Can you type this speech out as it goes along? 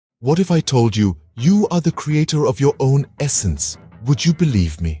What if I told you, you are the creator of your own essence? Would you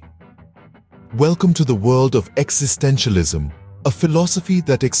believe me? Welcome to the world of existentialism, a philosophy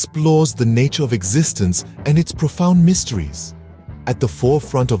that explores the nature of existence and its profound mysteries. At the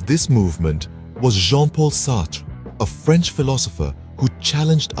forefront of this movement was Jean-Paul Sartre, a French philosopher who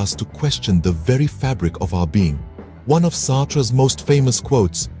challenged us to question the very fabric of our being. One of Sartre's most famous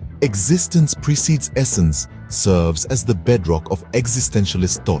quotes, "Existence precedes essence," serves as the bedrock of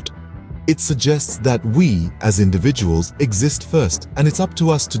existentialist thought. It suggests that we, as individuals, exist first, and it's up to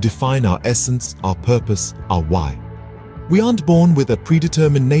us to define our essence, our purpose, our why. We aren't born with a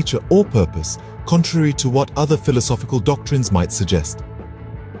predetermined nature or purpose, contrary to what other philosophical doctrines might suggest.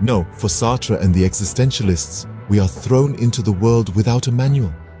 No, for Sartre and the existentialists, we are thrown into the world without a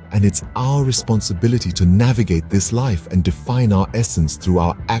manual, and it's our responsibility to navigate this life and define our essence through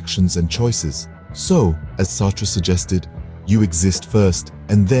our actions and choices. So, as Sartre suggested, you exist first,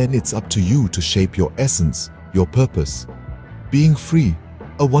 and then it's up to you to shape your essence, your purpose. Being free,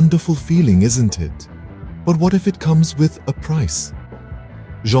 a wonderful feeling, isn't it? But what if it comes with a price?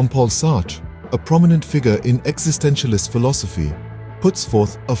 Jean-Paul Sartre, a prominent figure in existentialist philosophy, puts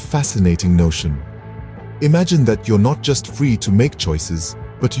forth a fascinating notion. Imagine that you're not just free to make choices,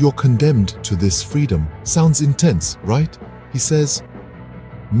 but you're condemned to this freedom. Sounds intense, right? He says,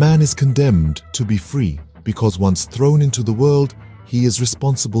 "Man is condemned to be free because once thrown into the world, he is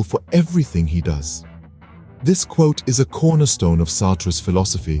responsible for everything he does." This quote is a cornerstone of Sartre's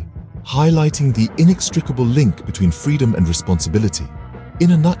philosophy, highlighting the inextricable link between freedom and responsibility.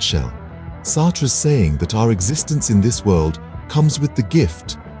 In a nutshell, Sartre is saying that our existence in this world comes with the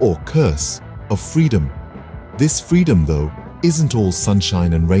gift, or curse, of freedom. This freedom, though, isn't all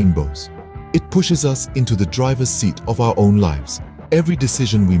sunshine and rainbows. It pushes us into the driver's seat of our own lives. Every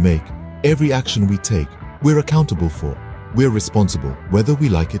decision we make, every action we take, we're accountable for. We're responsible, whether we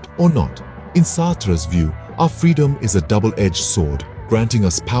like it or not. In Sartre's view, our freedom is a double-edged sword, granting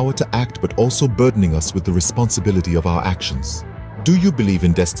us power to act but also burdening us with the responsibility of our actions. Do you believe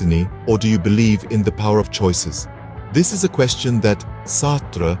in destiny, or do you believe in the power of choices? This is a question that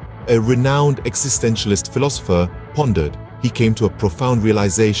Sartre, a renowned existentialist philosopher, pondered. He came to a profound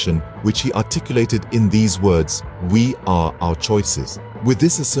realization, which he articulated in these words: "We are our choices." With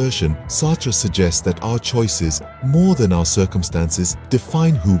this assertion, Sartre suggests that our choices, more than our circumstances,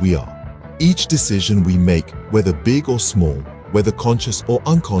 define who we are. Each decision we make, whether big or small, whether conscious or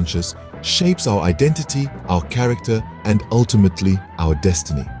unconscious, shapes our identity, our character, and ultimately our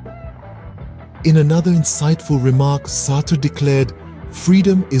destiny. In another insightful remark, Sartre declared,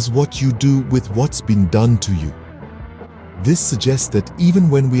 "Freedom is what you do with what's been done to you." This suggests that even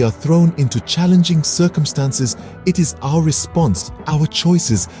when we are thrown into challenging circumstances, it is our response, our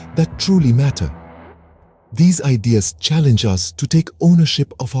choices, that truly matter. These ideas challenge us to take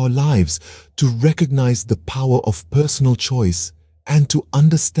ownership of our lives, to recognize the power of personal choice, and to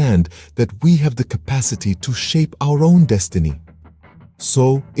understand that we have the capacity to shape our own destiny.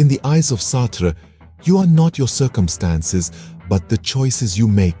 So, in the eyes of Sartre, you are not your circumstances, but the choices you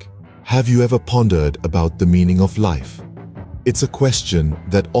make. Have you ever pondered about the meaning of life? It's a question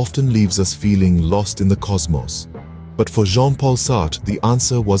that often leaves us feeling lost in the cosmos. But for Jean-Paul Sartre, the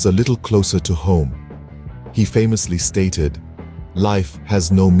answer was a little closer to home. He famously stated, "Life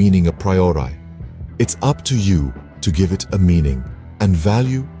has no meaning a priori. It's up to you to give it a meaning, and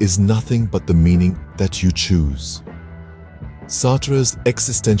value is nothing but the meaning that you choose." Sartre's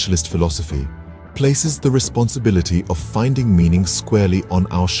existentialist philosophy places the responsibility of finding meaning squarely on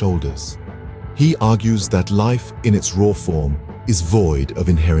our shoulders. He argues that life, in its raw form, is void of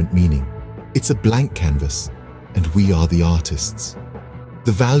inherent meaning. It's a blank canvas, and we are the artists.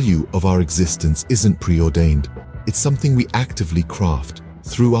 The value of our existence isn't preordained. It's something we actively craft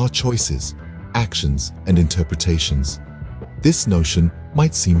through our choices, actions, and interpretations. This notion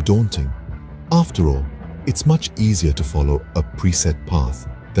might seem daunting. After all, it's much easier to follow a preset path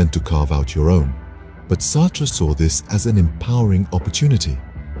than to carve out your own. But Sartre saw this as an empowering opportunity.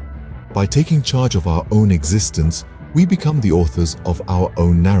 By taking charge of our own existence, we become the authors of our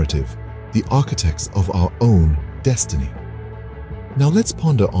own narrative, the architects of our own destiny. Now let's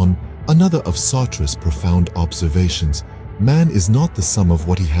ponder on another of Sartre's profound observations. Man is not the sum of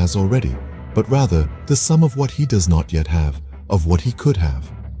what he has already, but rather the sum of what he does not yet have, of what he could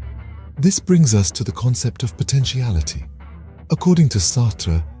have. This brings us to the concept of potentiality. According to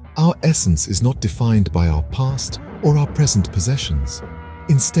Sartre, our essence is not defined by our past or our present possessions.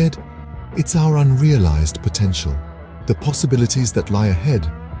 Instead, it's our unrealized potential, the possibilities that lie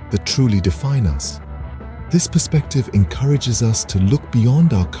ahead that truly define us. This perspective encourages us to look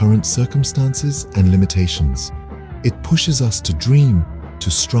beyond our current circumstances and limitations. It pushes us to dream,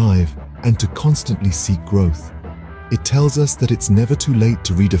 to strive, and to constantly seek growth. It tells us that it's never too late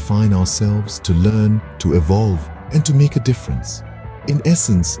to redefine ourselves, to learn, to evolve, and to make a difference. In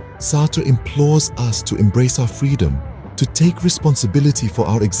essence, Sartre implores us to embrace our freedom, to take responsibility for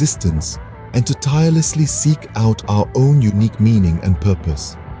our existence, and to tirelessly seek out our own unique meaning and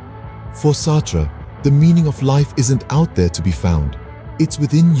purpose. For Sartre, the meaning of life isn't out there to be found. It's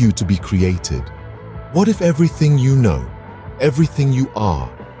within you to be created. What if everything you know, everything you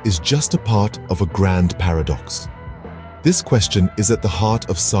are, is just a part of a grand paradox? This question is at the heart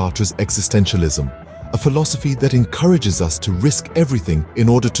of Sartre's existentialism, a philosophy that encourages us to risk everything in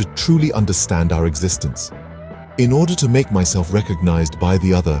order to truly understand our existence. In order to make myself recognized by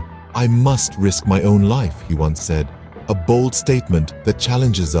the other, I must risk my own life, he once said, a bold statement that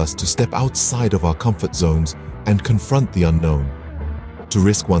challenges us to step outside of our comfort zones and confront the unknown. To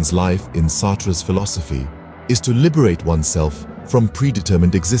risk one's life in Sartre's philosophy is to liberate oneself from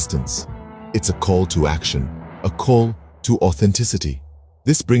predetermined existence. It's a call to action, a call to authenticity.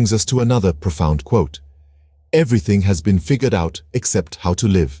 This brings us to another profound quote. Everything has been figured out except how to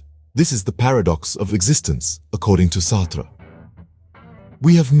live. This is the paradox of existence, according to Sartre.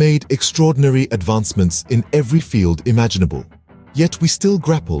 We have made extraordinary advancements in every field imaginable, yet we still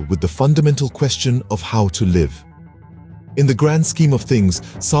grapple with the fundamental question of how to live. In the grand scheme of things,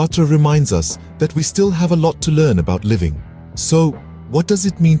 Sartre reminds us that we still have a lot to learn about living. So, what does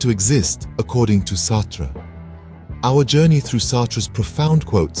it mean to exist, according to Sartre? Our journey through Sartre's profound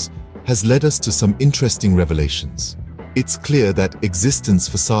quotes has led us to some interesting revelations. It's clear that existence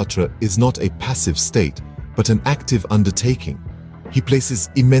for Sartre is not a passive state, but an active undertaking. He places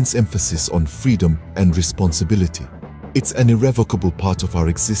immense emphasis on freedom and responsibility. It's an irrevocable part of our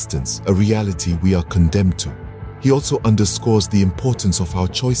existence, a reality we are condemned to. He also underscores the importance of our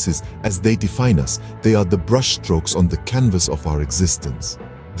choices as they define us. They are the brushstrokes on the canvas of our existence.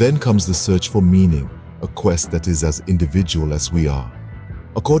 Then comes the search for meaning, a quest that is as individual as we are.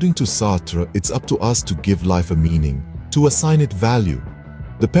 According to Sartre, it's up to us to give life a meaning, to assign it value.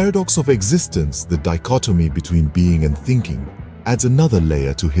 The paradox of existence, the dichotomy between being and thinking, adds another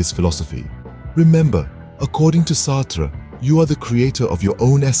layer to his philosophy. Remember, according to Sartre, you are the creator of your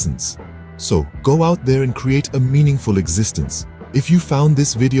own essence. So, go out there and create a meaningful existence. If you found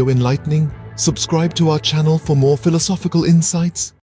this video enlightening, subscribe to our channel for more philosophical insights.